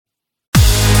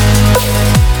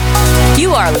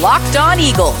are Locked On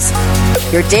Eagles,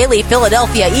 your daily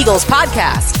Philadelphia Eagles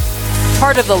podcast.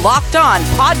 Part of the Locked On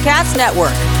Podcast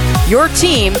Network, your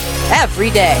team every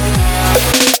day.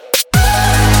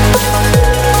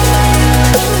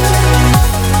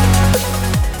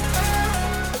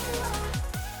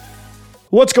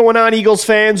 What's going on, Eagles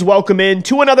fans? Welcome in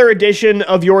to another edition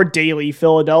of your daily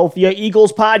Philadelphia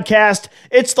Eagles podcast.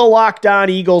 It's the Locked On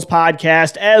Eagles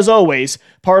podcast, as always,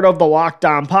 part of the Locked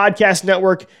On Podcast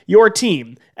Network, your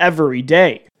team every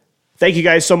day. Thank you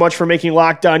guys so much for making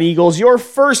Locked On Eagles your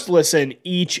first listen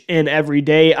each and every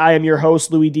day. I am your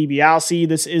host, Louis DiBiase.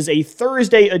 This is a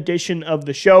Thursday edition of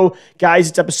the show. Guys,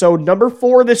 it's episode number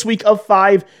 4 this week of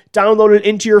 5. Download it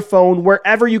into your phone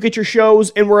wherever you get your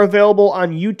shows, and we're available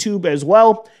on YouTube as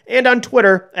well, and on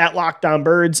Twitter at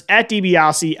LockedOnBirds, at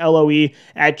DiBiase, LOE,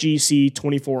 at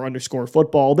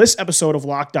GC24_football. This episode of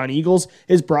Locked On Eagles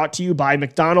is brought to you by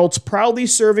McDonald's, proudly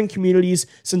serving communities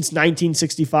since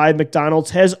 1965.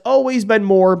 McDonald's has always been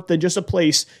more than just a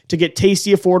place to get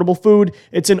tasty, affordable food.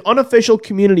 It's an unofficial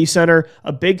community center.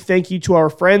 A big thank you to our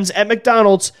friends at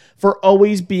McDonald's for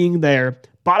always being there.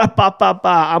 Ba-da-ba-ba-ba.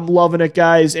 I'm loving it,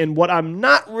 guys. And what I'm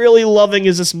not really loving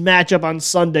is this matchup on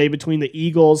Sunday between the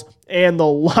Eagles and the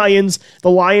Lions.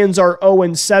 The Lions are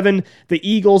 0-7. The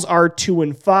Eagles are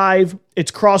 2-5.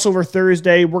 It's crossover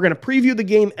Thursday. We're going to preview the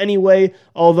game anyway,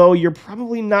 although you're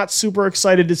probably not super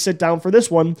excited to sit down for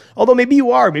this one. Although maybe you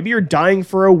are. Maybe you're dying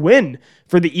for a win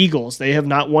for the Eagles. They have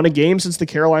not won a game since the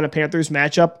Carolina Panthers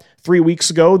matchup 3 weeks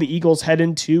ago. The Eagles head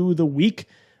into the week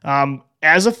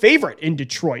as a favorite in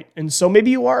Detroit. And so maybe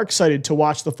you are excited to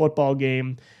watch the football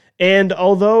game. And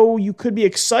although you could be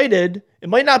excited, it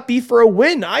might not be for a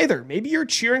win either. Maybe you're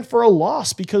cheering for a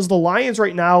loss because the Lions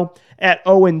right now at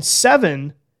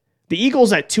 0-7, the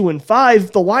Eagles at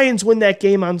 2-5. The Lions win that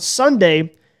game on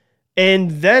Sunday. And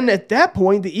then at that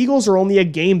point, the Eagles are only a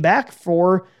game back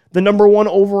for the number 1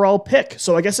 overall pick.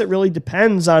 So I guess it really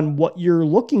depends on what you're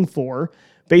looking for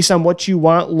based on what you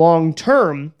want long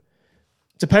term.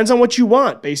 Depends on what you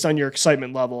want based on your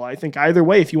excitement level. I think either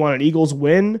way, if you want an Eagles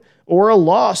win or a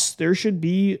loss, there should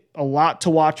be a lot to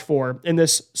watch for in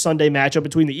this Sunday matchup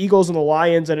between the Eagles and the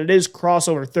Lions, and it is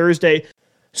crossover Thursday.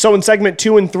 So in segment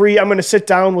 2 and 3, I'm going to sit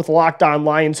down with Locked On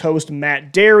Lions host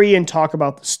Matt Dery and talk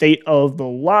about the state of the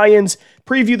Lions,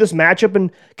 preview this matchup,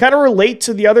 and kind of relate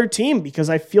to the other team because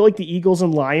I feel like the Eagles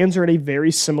and Lions are in a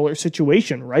very similar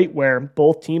situation, right? Where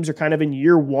both teams are kind of in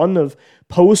year 1 of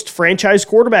post-franchise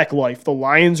quarterback life. The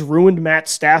Lions ruined Matt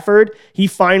Stafford. He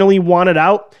finally wanted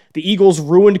out. The Eagles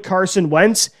ruined Carson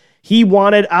Wentz. He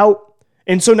wanted out.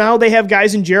 And so now they have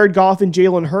guys in Jared Goff and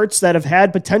Jalen Hurts that have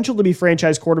had potential to be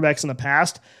franchise quarterbacks in the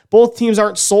past. Both teams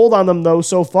aren't sold on them, though,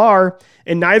 so far,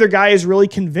 and neither guy has really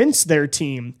convinced their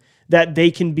team that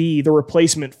they can be the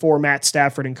replacement for Matt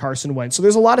Stafford and Carson Wentz. So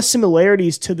there's a lot of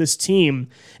similarities to this team,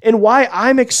 and why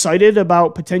I'm excited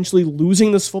about potentially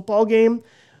losing this football game.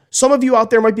 Some of you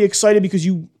out there might be excited because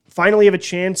you finally have a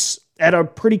chance at a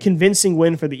pretty convincing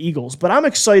win for the Eagles. But I'm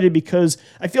excited because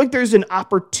I feel like there's an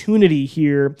opportunity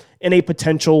here in a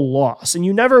potential loss. And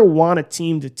you never want a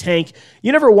team to tank.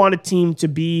 You never want a team to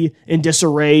be in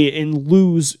disarray and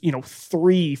lose,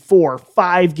 3, 4,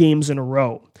 5 games in a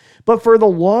row. But for the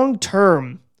long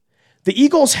term, the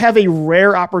Eagles have a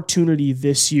rare opportunity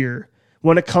this year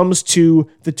when it comes to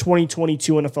the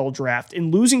 2022 NFL Draft.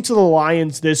 And losing to the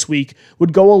Lions this week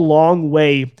would go a long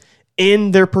way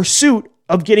in their pursuit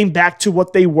of getting back to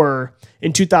what they were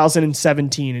in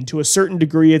 2017 and to a certain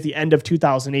degree at the end of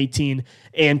 2018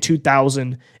 and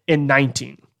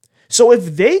 2019. So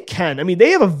if they can, they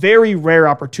have a very rare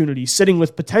opportunity sitting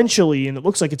with potentially, and it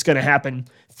looks like it's going to happen,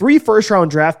 3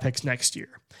 first-round draft picks next year.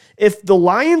 If the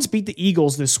Lions beat the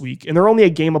Eagles this week, and they're only a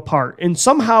game apart, and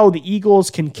somehow the Eagles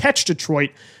can catch Detroit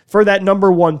for that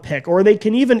number 1 pick, or they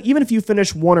can even if you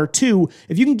finish 1 or 2,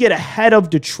 if you can get ahead of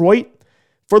Detroit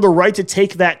for the right to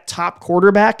take that top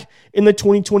quarterback in the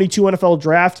 2022 NFL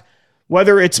Draft,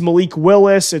 whether it's Malik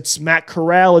Willis, it's Matt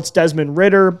Corral, it's Desmond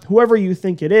Ridder, whoever you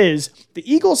think it is, the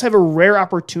Eagles have a rare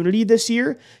opportunity this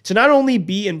year to not only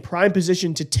be in prime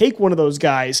position to take one of those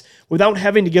guys without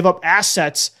having to give up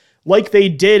assets like they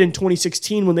did in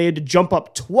 2016 when they had to jump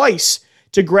up twice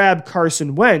to grab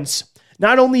Carson Wentz.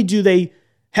 Not only do they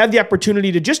have the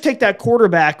opportunity to just take that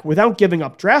quarterback without giving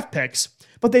up draft picks,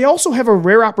 but they also have a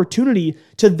rare opportunity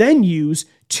to then use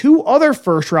 2 other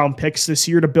first-round picks this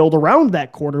year to build around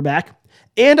that quarterback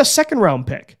and a second-round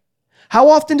pick. How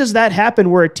often does that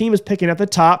happen where a team is picking at the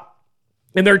top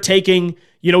and they're taking,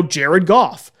 Jared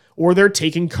Goff, or they're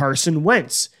taking Carson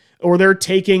Wentz, or they're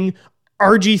taking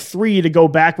RG3 to go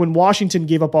back when Washington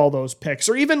gave up all those picks,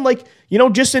 or even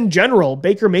just in general,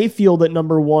 Baker Mayfield at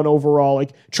number 1 overall,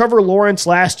 like Trevor Lawrence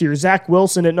last year, Zach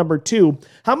Wilson at number 2.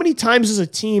 How many times does a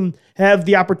team have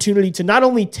the opportunity to not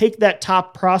only take that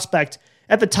top prospect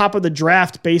at the top of the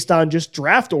draft based on just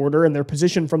draft order and their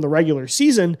position from the regular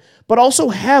season, but also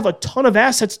have a ton of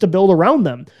assets to build around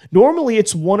them? Normally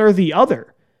it's one or the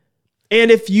other.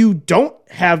 And if you don't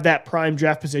have that prime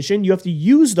draft position, you have to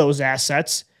use those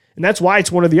assets. And that's why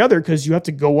it's one or the other, because you have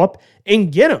to go up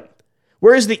and get them.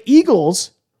 Whereas the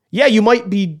Eagles, yeah, you might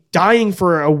be dying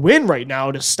for a win right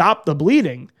now to stop the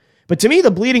bleeding. But to me,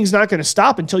 the bleeding's not going to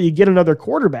stop until you get another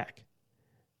quarterback.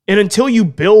 And until you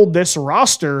build this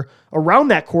roster around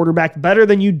that quarterback better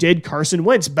than you did Carson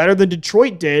Wentz, better than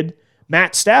Detroit did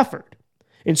Matt Stafford.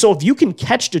 And so if you can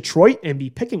catch Detroit and be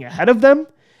picking ahead of them,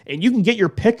 and you can get your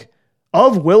pick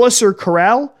of Willis or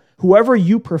Corral, whoever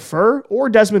you prefer, or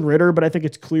Desmond Ridder, but I think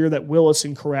it's clear that Willis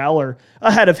and Corral are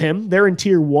ahead of him. They're in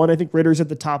tier 1. I think Ritter's at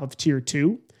the top of tier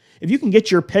 2. If you can get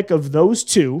your pick of those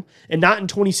two and not in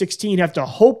 2016 have to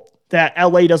hope that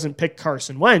LA doesn't pick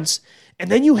Carson Wentz, and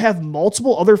then you have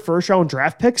multiple other first-round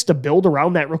draft picks to build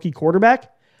around that rookie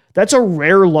quarterback, that's a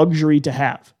rare luxury to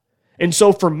have. And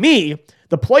so for me,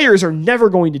 the players are never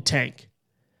going to tank.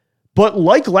 But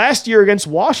like last year against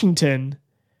Washington,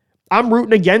 I'm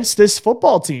rooting against this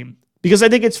football team because I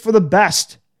think it's for the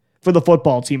best for the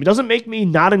football team. It doesn't make me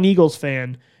not an Eagles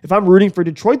fan if I'm rooting for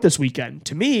Detroit this weekend.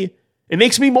 To me, it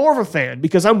makes me more of a fan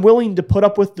because I'm willing to put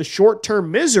up with the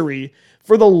short-term misery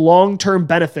for the long-term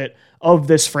benefit of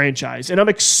this franchise. And I'm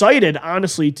excited,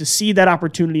 honestly, to see that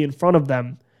opportunity in front of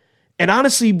them. And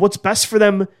honestly, what's best for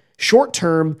them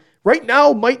short-term right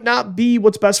now might not be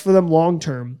what's best for them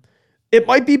long-term. It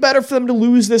might be better for them to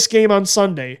lose this game on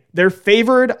Sunday. They're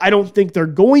favored. I don't think they're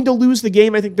going to lose the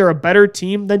game. I think they're a better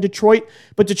team than Detroit.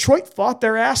 But Detroit fought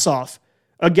their ass off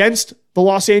against the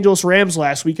Los Angeles Rams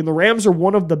last week, and the Rams are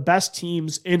one of the best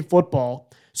teams in football.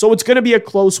 So it's going to be a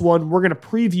close one. We're going to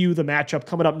preview the matchup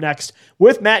coming up next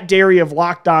with Matt Dery of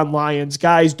Locked On Lions.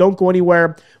 Guys, don't go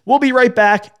anywhere. We'll be right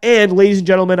back. And ladies and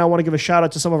gentlemen, I want to give a shout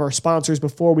out to some of our sponsors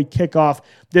before we kick off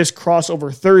this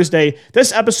crossover Thursday.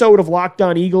 This episode of Locked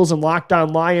On Eagles and Locked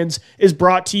On Lions is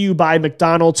brought to you by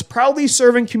McDonald's. Proudly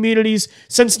serving communities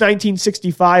since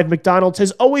 1965, McDonald's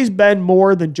has always been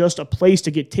more than just a place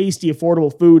to get tasty,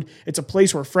 affordable food. It's a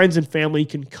place where friends and family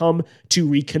can come to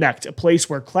reconnect, a place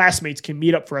where classmates can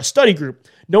meet up for a study group,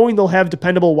 knowing they'll have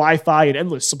dependable Wi-Fi and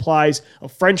endless supplies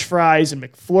of French fries and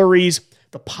McFlurries.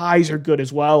 The pies are good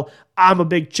as well. I'm a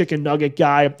big chicken nugget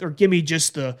guy, or give me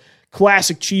just the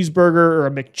classic cheeseburger or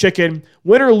a McChicken.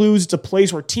 Win or lose, it's a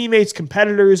place where teammates,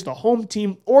 competitors, the home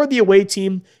team, or the away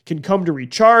team can come to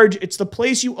recharge. It's the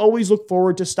place you always look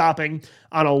forward to stopping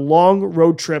on a long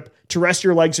road trip to rest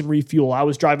your legs and refuel. I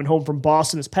was driving home from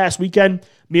Boston this past weekend.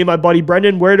 Me and my buddy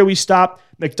Brendan, where do we stop?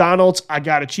 McDonald's. I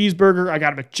got a cheeseburger. I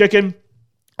got a McChicken.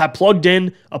 I plugged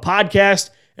in a podcast,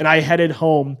 and I headed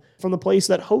home from the place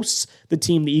that hosts the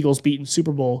team the Eagles beat in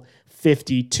Super Bowl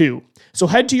 52. So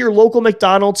head to your local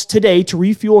McDonald's today to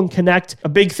refuel and connect. A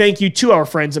big thank you to our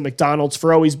friends at McDonald's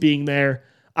for always being there.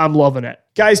 I'm loving it.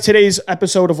 Guys, today's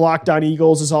episode of Locked On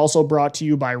Eagles is also brought to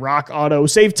you by Rock Auto.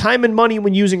 Save time and money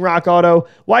when using Rock Auto.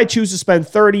 Why choose to spend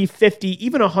 30, 50,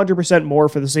 even 100% more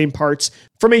for the same parts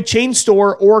from a chain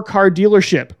store or car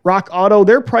dealership? Rock Auto,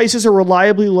 their prices are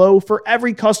reliably low for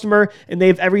every customer, and they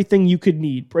have everything you could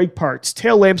need. Brake parts,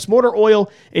 tail lamps, motor oil,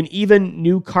 and even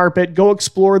new carpet. Go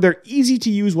explore their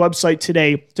easy-to-use website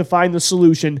today to find the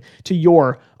solution to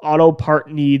your auto part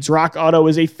needs. Rock Auto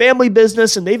is a family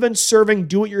business, and they've been serving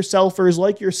do-it-yourselfers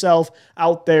like yourself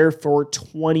out there for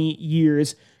 20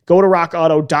 years. Go to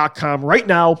rockauto.com right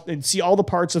now and see all the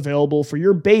parts available for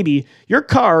your baby, your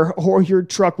car, or your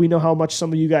truck. We know how much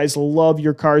some of you guys love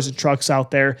your cars and trucks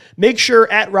out there. Make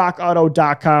sure at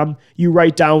rockauto.com you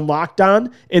write down Locked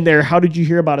On in their How Did You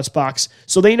Hear About Us box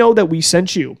so they know that we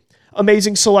sent you.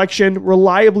 Amazing selection,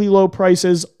 reliably low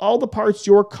prices, all the parts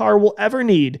your car will ever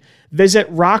need. Visit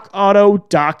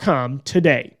rockauto.com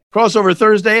today. Crossover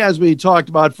Thursday, as we talked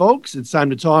about, folks, it's time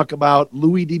to talk about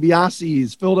Louis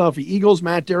DiBiase's Philadelphia Eagles.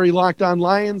 Matt Dery, Locked On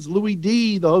Lions. Louis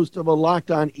D, the host of a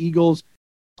Locked On Eagles,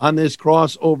 on this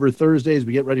Crossover Thursday as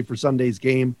we get ready for Sunday's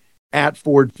game at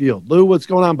Ford Field. Lou, what's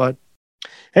going on, bud?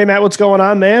 Hey, Matt, what's going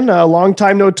on, man? Long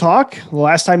time no talk. The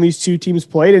last time these two teams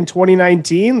played in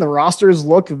 2019, the rosters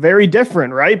look very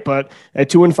different, right? But at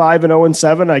 2-5 and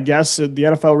 0-7, I guess the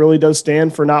NFL really does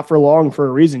stand for not for long for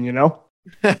a reason, you know?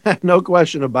 No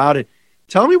question about it.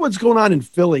 Tell me what's going on in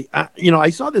Philly. I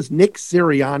saw this Nick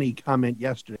Sirianni comment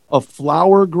yesterday. A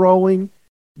flower growing.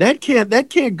 That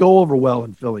can't go over well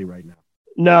in Philly right now.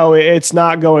 No, it's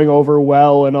not going over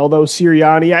well. And although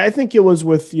Sirianni, I think it was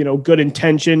with, good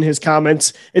intention, his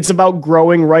comments, it's about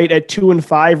growing right at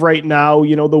 2-5 right now.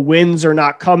 The wins are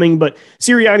not coming, but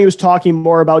Sirianni was talking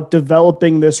more about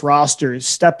developing this roster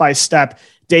step by step,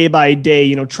 day by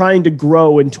day, trying to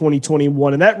grow in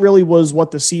 2021. And that really was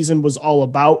what the season was all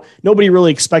about. Nobody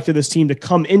really expected this team to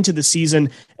come into the season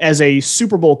as a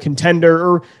Super Bowl contender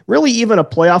or really even a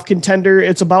playoff contender.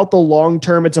 It's about the long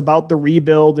term. It's about the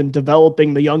rebuild and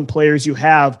developing the young players you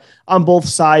have on both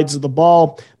sides of the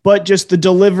ball. But just the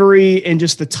delivery and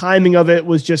just the timing of it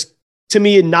was just, to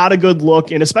me, not a good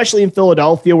look. And especially in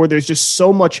Philadelphia, where there's just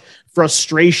so much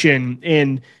frustration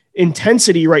and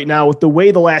intensity right now with the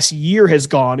way the last year has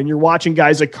gone. And you're watching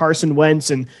guys like Carson Wentz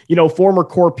and, former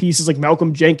core pieces like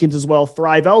Malcolm Jenkins as well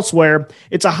thrive elsewhere.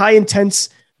 It's a high intense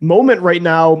moment right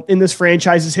now in this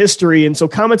franchise's history. And so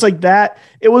comments like that,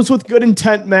 it was with good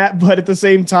intent, Matt, but at the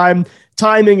same time,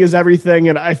 timing is everything.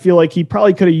 And I feel like he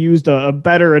probably could have used a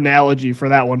better analogy for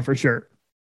that one for sure.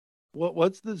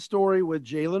 What's the story with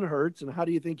Jalen Hurts and how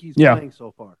do you think he's playing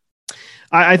so far?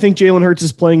 I think Jalen Hurts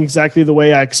is playing exactly the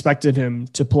way I expected him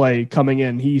to play coming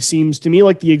in. He seems to me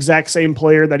like the exact same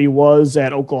player that he was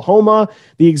at Oklahoma,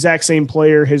 the exact same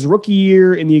player his rookie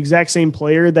year, and the exact same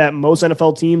player that most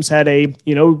NFL teams had a,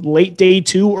 late day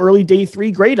 2, early day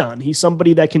 3 grade on. He's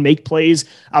somebody that can make plays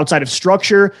outside of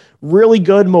structure, really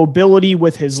good mobility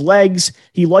with his legs.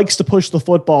 He likes to push the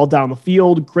football down the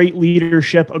field, great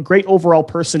leadership, a great overall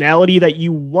personality that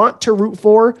you want to root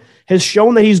for. Has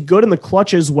shown that he's good in the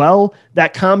clutch as well.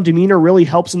 That calm demeanor really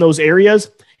helps in those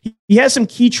areas. He has some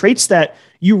key traits that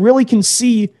you really can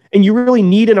see and you really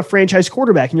need in a franchise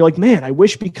quarterback. And you're like, man, I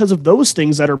wish because of those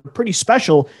things that are pretty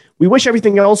special, we wish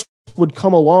everything else would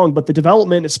come along. But the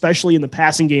development, especially in the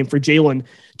passing game for Jalen,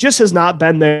 just has not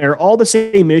been there. All the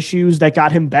same issues that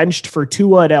got him benched for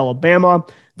Tua at Alabama,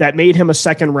 that made him a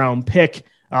second-round pick,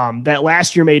 that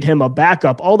last year made him a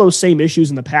backup. All those same issues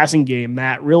in the passing game,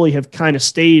 Matt, really have kind of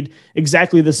stayed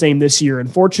exactly the same this year.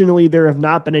 Unfortunately, there have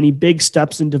not been any big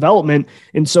steps in development.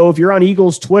 And so if you're on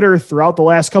Eagles Twitter throughout the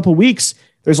last couple of weeks,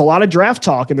 there's a lot of draft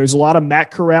talk and there's a lot of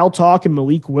Matt Corral talk and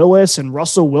Malik Willis and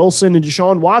Russell Wilson and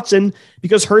Deshaun Watson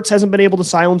because Hurts hasn't been able to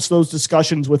silence those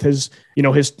discussions with his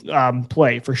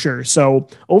play for sure. So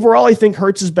overall, I think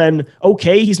Hurts has been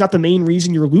okay. He's not the main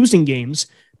reason you're losing games,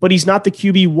 but he's not the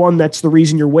QB1 that's the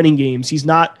reason you're winning games. He's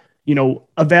not,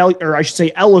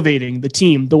 elevating the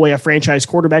team the way a franchise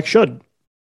quarterback should.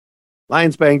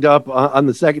 Lions banged up on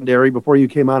the secondary. Before you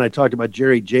came on, I talked about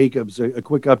Jerry Jacobs. A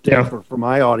quick update for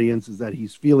my audience is that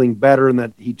he's feeling better and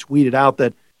that he tweeted out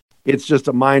that it's just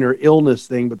a minor illness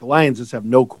thing, but the Lions just have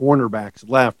no cornerbacks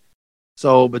left.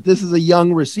 So, but this is a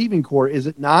young receiving core, is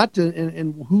it not?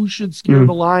 And who should scare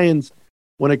the Lions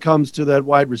when it comes to that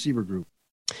wide receiver group?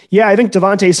 Yeah, I think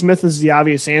Devontae Smith is the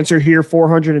obvious answer here.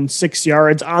 406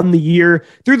 yards on the year.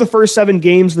 Through the first 7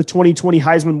 games, the 2020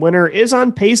 Heisman winner is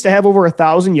on pace to have over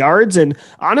 1,000 yards. And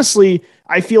honestly,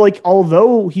 I feel like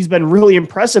although he's been really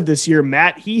impressive this year,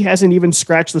 Matt, he hasn't even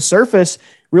scratched the surface,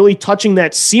 really touching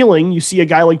that ceiling. You see a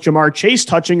guy like Jamar Chase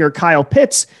touching or Kyle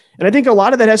Pitts. And I think a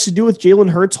lot of that has to do with Jalen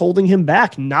Hurts holding him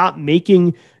back, not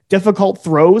making difficult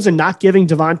throws and not giving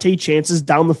Devontae chances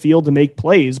down the field to make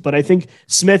plays. But I think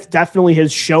Smith definitely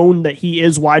has shown that he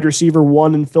is wide receiver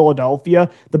 1 in Philadelphia,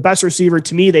 the best receiver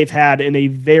to me they've had in a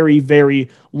very, very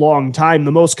long time,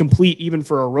 the most complete even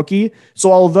for a rookie.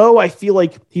 So although I feel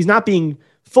like he's not being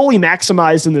fully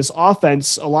maximized in this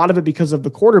offense, a lot of it because of the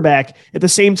quarterback. At the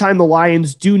same time, the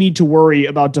Lions do need to worry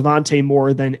about Devontae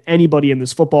more than anybody in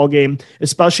this football game,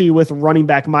 especially with running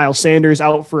back Miles Sanders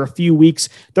out for a few weeks.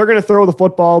 They're going to throw the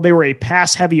football. They were a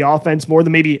pass-heavy offense more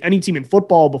than maybe any team in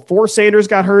football before Sanders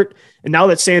got hurt. And now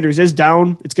that Sanders is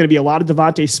down, it's going to be a lot of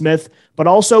Devontae Smith, but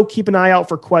also keep an eye out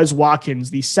for Quez Watkins,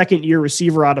 the second-year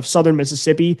receiver out of Southern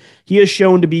Mississippi. He is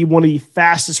shown to be one of the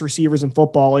fastest receivers in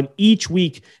football, and each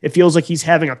week it feels like he's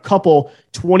having a couple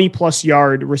 20-plus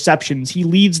yard receptions. He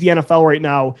leads the NFL right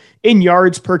now in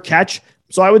yards per catch.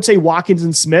 So I would say Watkins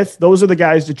and Smith, those are the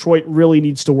guys Detroit really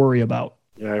needs to worry about.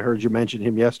 Yeah, I heard you mention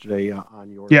him yesterday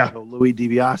on your show. Louis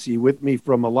DiBiase with me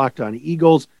from Locked On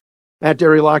Eagles. Matt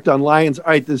Dery, Locked On Lions. All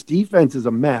right, this defense is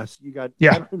a mess. You got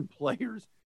veteran players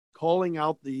calling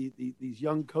out these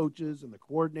young coaches and the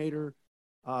coordinator.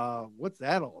 What's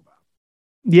that all about?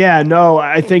 Yeah, no,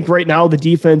 I think right now the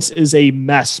defense is a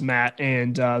mess, Matt.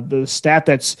 And the stat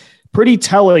that's pretty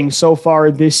telling so far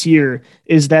this year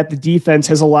is that the defense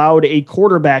has allowed a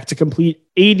quarterback to complete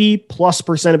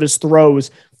 80+% of his throws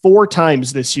 4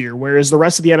 times this year, whereas the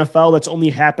rest of the NFL, that's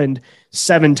only happened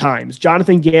 7 times.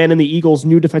 Jonathan Gannon, the Eagles'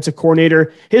 new defensive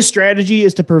coordinator, his strategy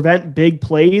is to prevent big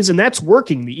plays, and that's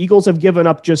working. The Eagles have given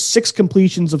up just 6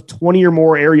 completions of 20 or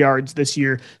more air yards this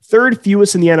year, 3rd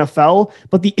fewest in the NFL,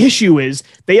 but the issue is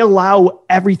they allow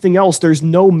everything else. There's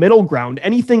no middle ground.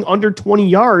 Anything under 20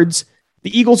 yards,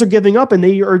 the Eagles are giving up, and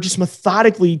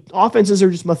offenses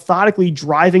are just methodically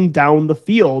driving down the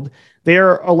field.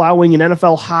 They're allowing an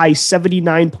NFL high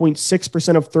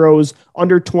 79.6% of throws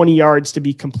under 20 yards to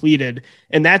be completed.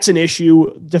 And that's an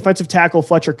issue. Defensive tackle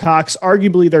Fletcher Cox,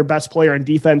 arguably their best player on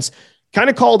defense, kind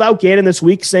of called out Gannon this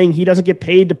week, saying he doesn't get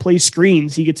paid to play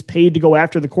screens. He gets paid to go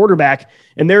after the quarterback.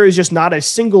 And there is just not a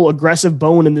single aggressive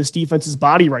bone in this defense's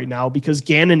body right now because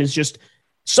Gannon is just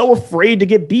so afraid to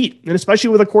get beat. And especially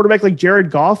with a quarterback like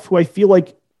Jared Goff, who I feel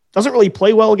like doesn't really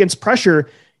play well against pressure,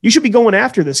 you should be going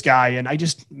after this guy. And I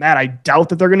doubt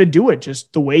that they're going to do it,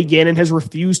 just the way Gannon has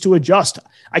refused to adjust.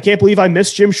 I can't believe I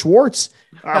missed Jim Schwartz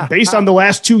based on the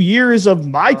last 2 years of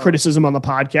my criticism on the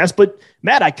podcast. But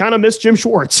Matt, I kind of miss Jim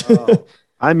Schwartz.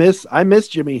 I miss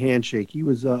Jimmy Handshake. He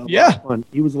was a lot of fun.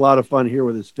 He was a lot of fun here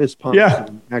with his fist pumps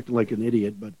and acting like an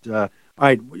idiot. But all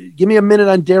right, give me a minute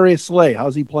on Darius Slay.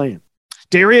 How's he playing?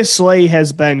 Darius Slay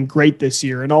has been great this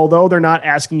year, and although they're not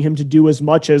asking him to do as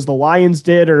much as the Lions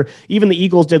did or even the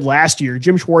Eagles did last year,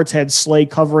 Jim Schwartz had Slay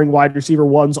covering wide receiver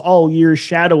ones all year,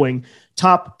 shadowing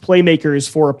top playmakers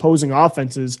for opposing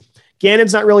offenses.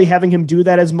 Gannon's not really having him do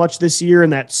that as much this year in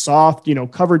that soft,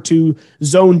 cover 2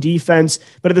 zone defense,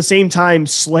 but at the same time,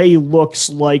 Slay looks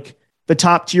like the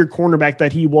top tier cornerback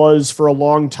that he was for a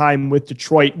long time with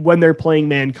Detroit when they're playing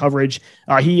man coverage.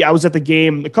 I was at the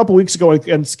game a couple weeks ago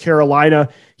against Carolina.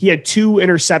 He had 2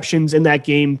 interceptions in that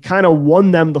game, kind of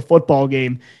won them the football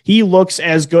game. He looks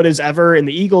as good as ever, and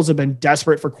the Eagles have been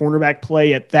desperate for cornerback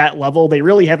play at that level. They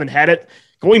really haven't had it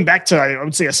going back to, I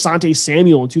would say, Asante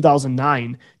Samuel in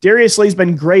 2009. Darius Slay's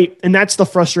been great, and that's the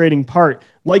frustrating part.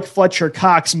 Like Fletcher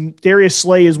Cox, Darius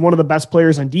Slay is one of the best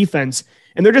players on defense,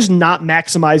 and they're just not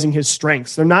maximizing his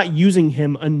strengths. They're not using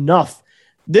him enough.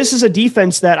 This is a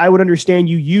defense that I would understand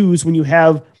you use when you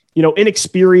have,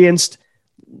 inexperienced,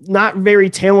 not very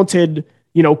talented,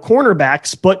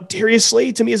 cornerbacks, but Darius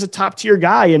Slay to me is a top tier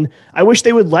guy. And I wish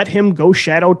they would let him go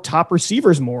shadow top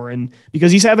receivers more, and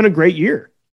because he's having a great year.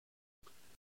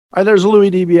 All right, there's Louis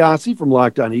DiBiase from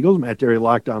Locked On Eagles, Matt Dery,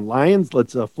 Locked On Lions.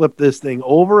 Let's flip this thing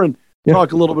over and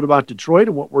talk a little bit about Detroit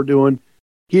and what we're doing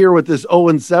here with this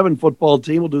 0-7 football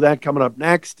team. We'll do that coming up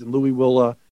next, and Louis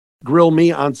will grill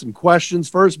me on some questions.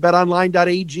 First,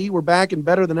 betonline.ag. We're back and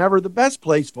better than ever. The best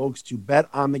place, folks, to bet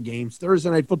on the games. Thursday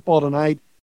Night Football tonight.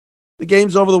 The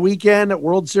games over the weekend.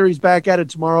 World Series back at it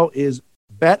tomorrow is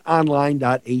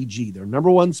betonline.ag. Their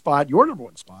number one spot, your number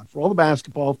one spot for all the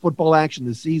basketball, football action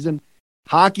this season.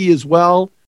 Hockey as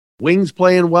well. Wings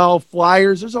playing well.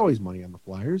 Flyers. There's always money on the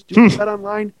Flyers. Do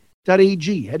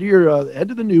betonline.ag. Head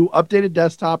to the new updated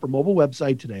desktop or mobile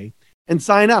website today and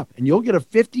sign up, and you'll get a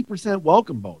 50%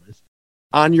 welcome bonus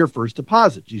on your first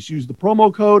deposit. Just use the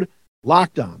promo code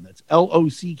LOCKEDON, that's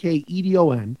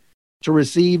LOCKEDON, to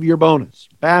receive your bonus.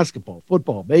 Basketball,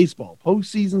 football, baseball,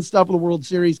 postseason stuff of the World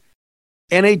Series,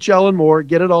 NHL, and more.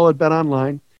 Get it all at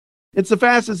BetOnline. It's the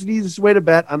fastest and easiest way to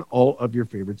bet on all of your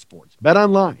favorite sports.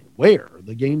 BetOnline, where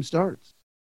the game starts.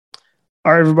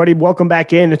 All right, everybody, welcome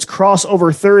back in. It's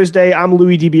Crossover Thursday. I'm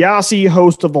Louis DiBiase,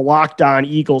 host of the Locked On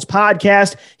Eagles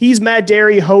podcast. He's Matt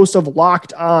Dery, host of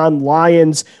Locked On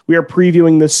Lions. We are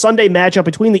previewing the Sunday matchup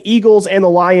between the Eagles and the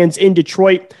Lions in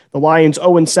Detroit. The Lions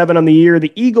 0-7 on the year.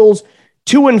 The Eagles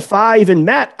 2-5. And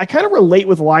Matt, I kind of relate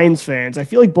with Lions fans. I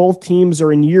feel like both teams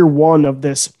are in year one of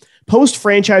this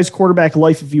post-franchise quarterback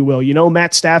life, if you will.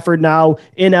 Matt Stafford now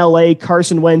in LA,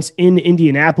 Carson Wentz in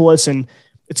Indianapolis, and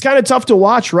it's kind of tough to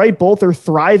watch, right? Both are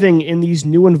thriving in these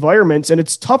new environments, and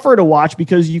it's tougher to watch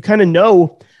because you kind of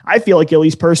know, I feel like, at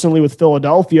least personally with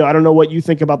Philadelphia, I don't know what you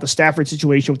think about the Stafford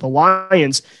situation with the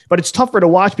Lions, but it's tougher to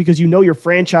watch because your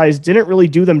franchise didn't really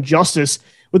do them justice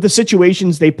with the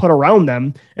situations they put around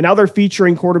them, and now they're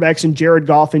featuring quarterbacks in Jared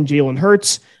Goff and Jalen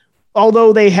Hurts.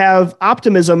 Although they have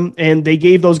optimism and they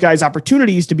gave those guys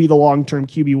opportunities to be the long-term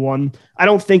QB1, I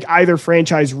don't think either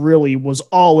franchise really was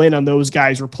all in on those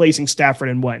guys replacing Stafford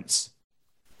and Wentz.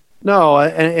 No,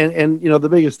 and the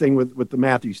biggest thing with the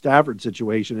Matthew Stafford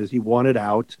situation is he wanted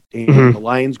out, and the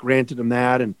Lions granted him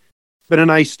that, and it's been a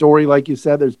nice story, like you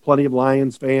said. There's plenty of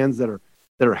Lions fans that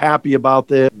are happy about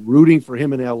this, rooting for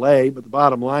him in LA, but the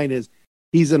bottom line is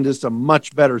he's in just a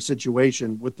much better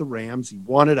situation with the Rams. He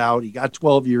wanted out. He got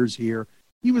 12 years here.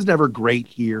 He was never great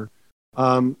here.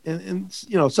 Some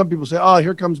people say, oh,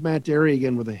 here comes Matt Dery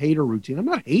again with a hater routine. I'm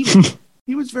not hating.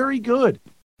 He was very good.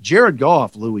 Jared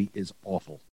Goff, Louis, is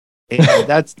awful. And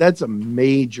that's a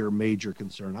major, major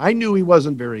concern. I knew he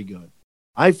wasn't very good.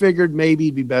 I figured maybe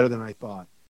he'd be better than I thought,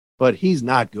 but he's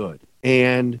not good.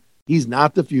 And he's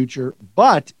not the future.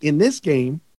 But in this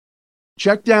game,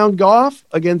 check down Goff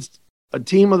against a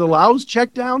team that allows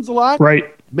check downs a lot. Right.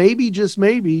 Maybe, just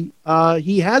maybe,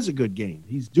 he has a good game.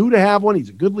 He's due to have one. He's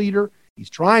a good leader. He's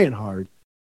trying hard,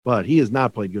 but he has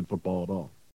not played good football at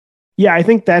all. Yeah, I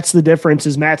think that's the difference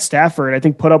is Matt Stafford, I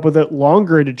think, put up with it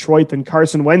longer in Detroit than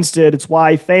Carson Wentz did. It's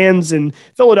why fans in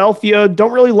Philadelphia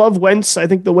don't really love Wentz. I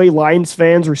think the way Lions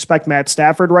fans respect Matt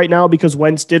Stafford right now because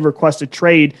Wentz did request a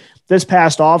trade this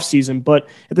past offseason. But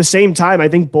at the same time, I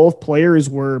think both players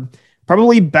were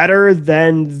probably better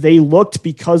than they looked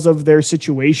because of their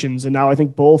situations. And now I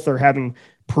think both are having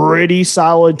pretty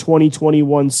solid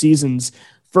 2021 seasons.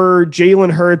 For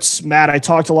Jalen Hurts, Matt, I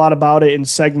talked a lot about it in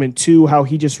segment 2, how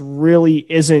he just really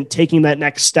isn't taking that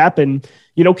next step and,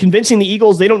 convincing the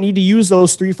Eagles they don't need to use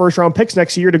those 3 first-round picks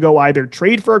next year to go either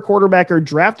trade for a quarterback or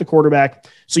draft a quarterback.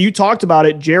 So you talked about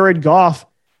it, Jared Goff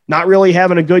not really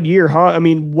having a good year, huh? I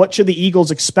mean, what should the Eagles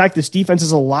expect? This defense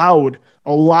has allowed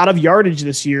a lot of yardage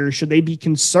this year. Should they be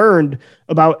concerned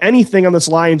about anything on this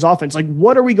Lions offense? Like,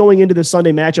 what are we going into the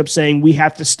Sunday matchup saying we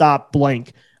have to stop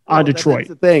blank on Detroit? That's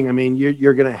the thing. I mean,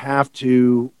 you're going to have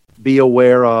to be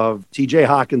aware of TJ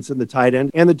Hawkinson, the tight end,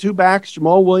 and the 2 backs,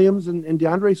 Jamal Williams and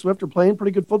DeAndre Swift, are playing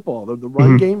pretty good football. The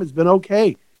run game has been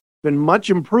okay, been much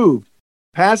improved.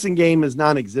 Passing game is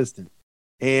non-existent.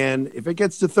 And if it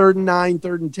gets to 3rd and 9,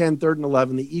 3rd and 10, 3rd and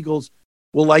 11, the Eagles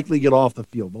will likely get off the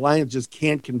field. The Lions just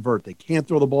can't convert. They can't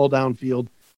throw the ball downfield.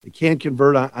 They can't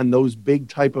convert on those big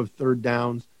type of third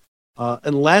downs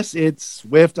unless it's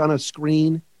Swift on a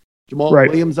screen. Jamal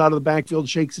Williams out of the backfield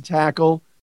shakes a tackle.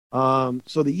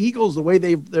 So the Eagles, the way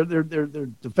their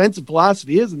defensive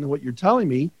philosophy is, and what you're telling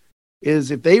me, is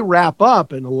if they wrap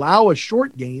up and allow a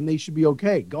short gain, they should be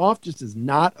okay. Goff just is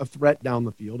not a threat down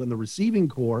the field, and the receiving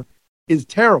core is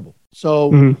terrible.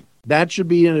 So that should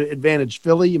be an advantage.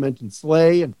 Philly, you mentioned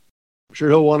Slay, and I'm sure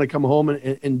he'll want to come home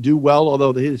and do well,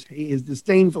 although his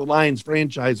disdain for the Lions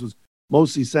franchise was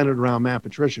mostly centered around Matt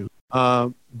Patricia.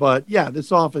 But yeah,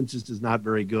 this offense is not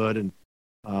very good,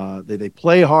 and they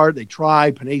play hard. They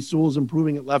try. Penei Sewell's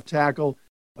improving at left tackle.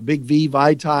 A big V,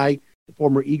 Vaitai, the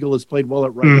former Eagle, has played well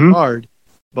at right guard,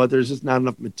 but there's just not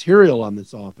enough material on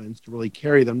this offense to really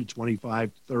carry them to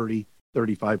 25, 30,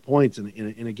 35 points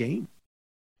in a game.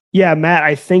 Yeah, Matt,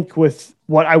 I think with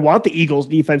what I want the Eagles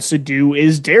defense to do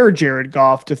is dare Jared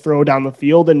Goff to throw down the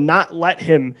field and not let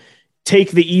him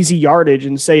take the easy yardage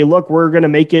and say, look, we're going to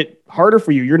make it harder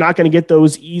for you. You're not going to get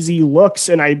those easy looks.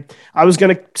 And I was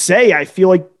going to say, I feel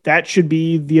like that should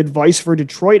be the advice for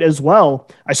Detroit as well.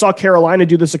 I saw Carolina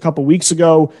do this a couple weeks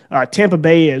ago, Tampa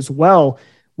Bay as well.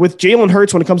 With Jalen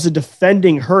Hurts, when it comes to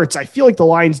defending Hurts, I feel like the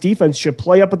Lions defense should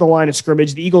play up at the line of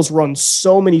scrimmage. The Eagles run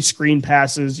so many screen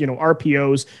passes,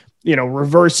 RPOs,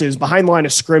 reverses behind the line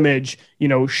of scrimmage,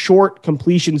 short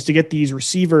completions to get these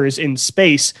receivers in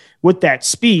space with that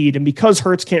speed. And because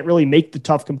Hurts can't really make the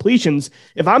tough completions,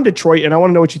 if I'm Detroit, and I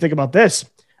want to know what you think about this,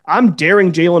 I'm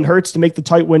daring Jalen Hurts to make the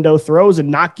tight window throws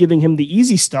and not giving him the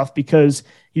easy stuff because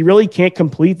he really can't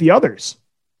complete the others.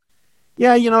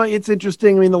 Yeah, it's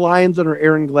interesting. I mean, the Lions under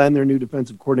Aaron Glenn, their new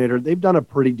defensive coordinator, they've done a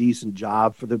pretty decent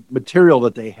job for the material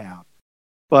that they have.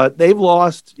 But they've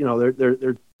lost,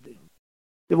 they've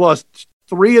lost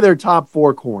 3 of their top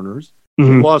 4 corners.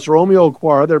 They've lost Romeo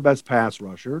Okwara, their best pass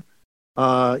rusher.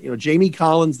 Jamie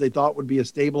Collins, they thought would be a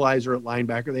stabilizer at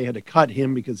linebacker. They had to cut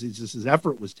him because his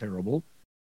effort was terrible.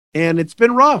 And it's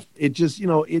been rough. It just,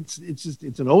 it's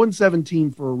an 0-7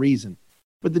 team for a reason.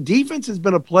 But the defense has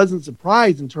been a pleasant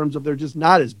surprise in terms of they're just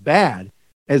not as bad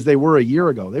as they were a year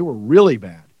ago. They were really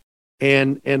bad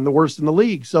and the worst in the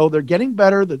league. So they're getting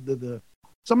better.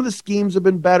 Some of the schemes have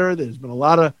been better. There's been a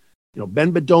lot of,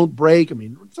 bend but don't break. I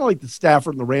mean, it's not like the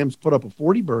Stafford and the Rams put up a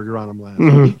 40-burger on them last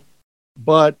week.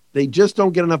 But they just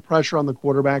don't get enough pressure on the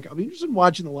quarterback. I'm interested in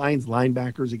watching the Lions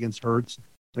linebackers against Hurts.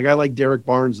 A guy like Derek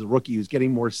Barnes, the rookie, who's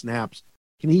getting more snaps.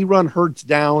 Can he run Hurts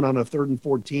down on a 3rd and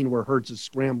 14 where Hurts is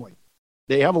scrambling?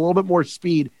 They have a little bit more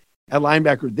speed at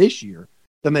linebacker this year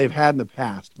than they've had in the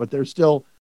past, but they're still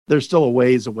a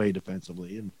ways away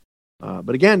defensively. And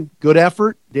but again, good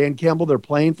effort. Dan Campbell, they're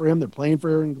playing for him. They're playing for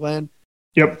Aaron Glenn.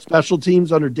 Yep. Special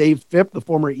teams under Dave Phipp, the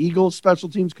former Eagles special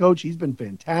teams coach. He's been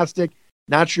fantastic.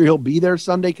 Not sure he'll be there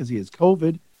Sunday because he has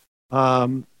COVID.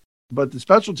 But the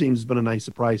special teams has been a nice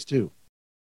surprise too.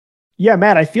 Yeah,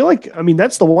 Matt, I feel like,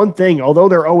 that's the one thing. Although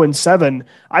they're 0-7,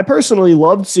 I personally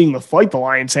loved seeing the fight the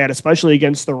Lions had, especially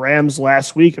against the Rams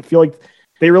last week. I feel like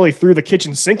they really threw the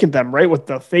kitchen sink at them, right? With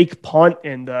the fake punt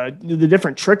and the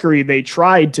different trickery they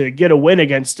tried to get a win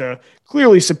against a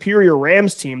clearly superior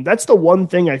Rams team. That's the one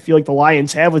thing I feel like the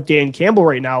Lions have with Dan Campbell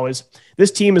right now is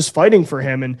this team is fighting for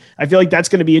him. And I feel like that's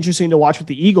going to be interesting to watch with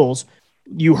the Eagles.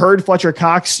 You heard Fletcher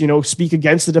Cox, speak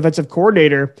against the defensive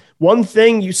coordinator. One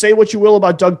thing, you say what you will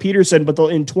about Doug Peterson, but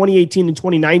in 2018 and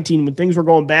 2019, when things were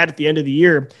going bad at the end of the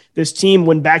year, this team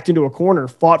went back into a corner,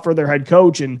 fought for their head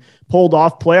coach, and pulled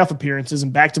off playoff appearances in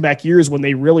back-to-back years when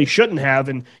they really shouldn't have.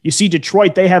 And you see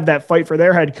Detroit, they have that fight for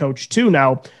their head coach too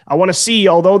now. I want to see,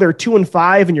 although they're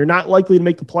 2-5 and you're not likely to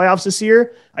make the playoffs this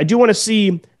year, I do want to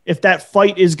see if that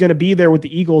fight is going to be there with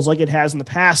the Eagles like it has in the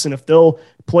past, and if they'll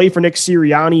play for Nick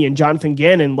Sirianni and Jonathan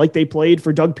Gannon like they played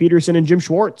for Doug Peterson and Jim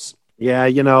Schwartz. Yeah,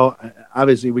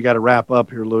 obviously we got to wrap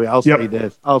up here, Louis. I'll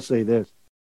say this.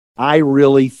 I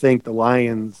really think the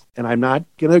Lions, and I'm not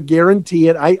going to guarantee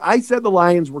it. I said the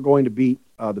Lions were going to beat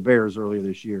the Bears earlier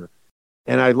this year,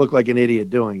 and I look like an idiot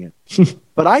doing it.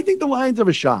 But I think the Lions have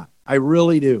a shot. I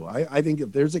really do. I think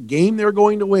if there's a game they're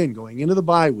going to win going into the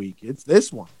bye week, it's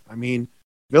this one. I mean,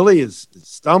 Philly is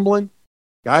stumbling.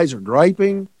 Guys are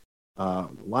griping.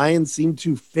 Lions seem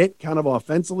to fit kind of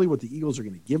offensively what the Eagles are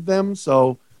going to give them.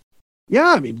 So, yeah,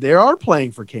 I mean, they are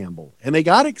playing for Campbell. And they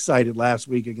got excited last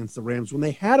week against the Rams when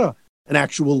they had an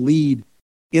actual lead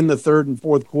in the third and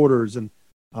fourth quarters. And,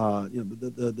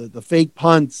 the fake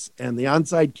punts and the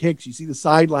onside kicks, you see the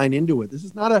sideline into it. This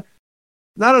is not an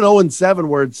 0-7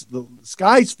 where the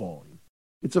sky's falling.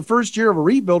 It's the first year of a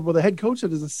rebuild with a head coach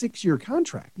that has a 6-year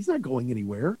contract. He's not going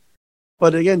anywhere.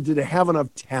 But again, did they have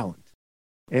enough talent?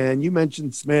 And you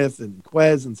mentioned Smith and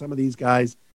Quez and some of these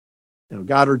guys.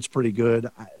 Goddard's pretty good.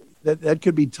 That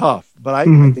could be tough. But I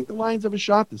think the Lions have a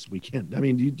shot this weekend. I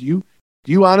mean, do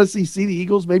you honestly see the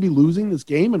Eagles maybe losing this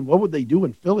game? And what would they do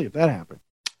in Philly if that happened?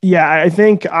 Yeah, I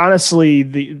think,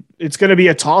 honestly, it's going to be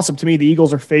a toss-up to me. The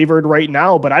Eagles are favored right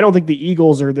now, but I don't think the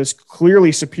Eagles are this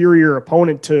clearly superior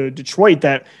opponent to Detroit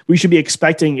that we should be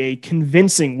expecting a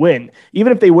convincing win.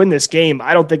 Even if they win this game,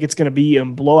 I don't think it's going to be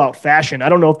in blowout fashion. I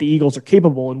don't know if the Eagles are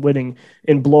capable in winning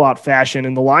in blowout fashion.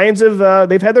 And the Lions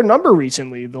they've had their number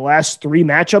recently. The last 3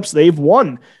 matchups they've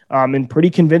won in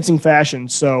pretty convincing fashion.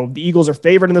 So the Eagles are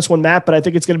favored in this one, Matt, but I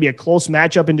think it's going to be a close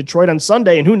matchup in Detroit on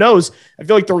Sunday. And who knows? I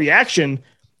feel like the reaction,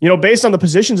 based on the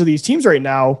positions of these teams right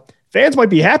now, fans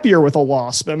might be happier with a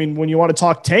loss. I mean, when you want to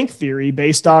talk tank theory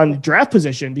based on draft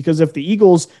position, because if the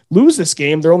Eagles lose this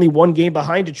game, they're only 1 game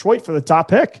behind Detroit for the top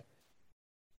pick.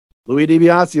 Louis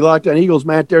DiBiase, Locked On Eagles.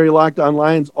 Matt Dery, Locked On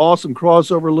Lions. Awesome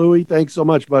crossover, Louis. Thanks so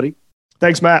much, buddy.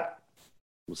 Thanks, Matt.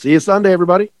 We'll see you Sunday,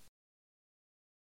 everybody.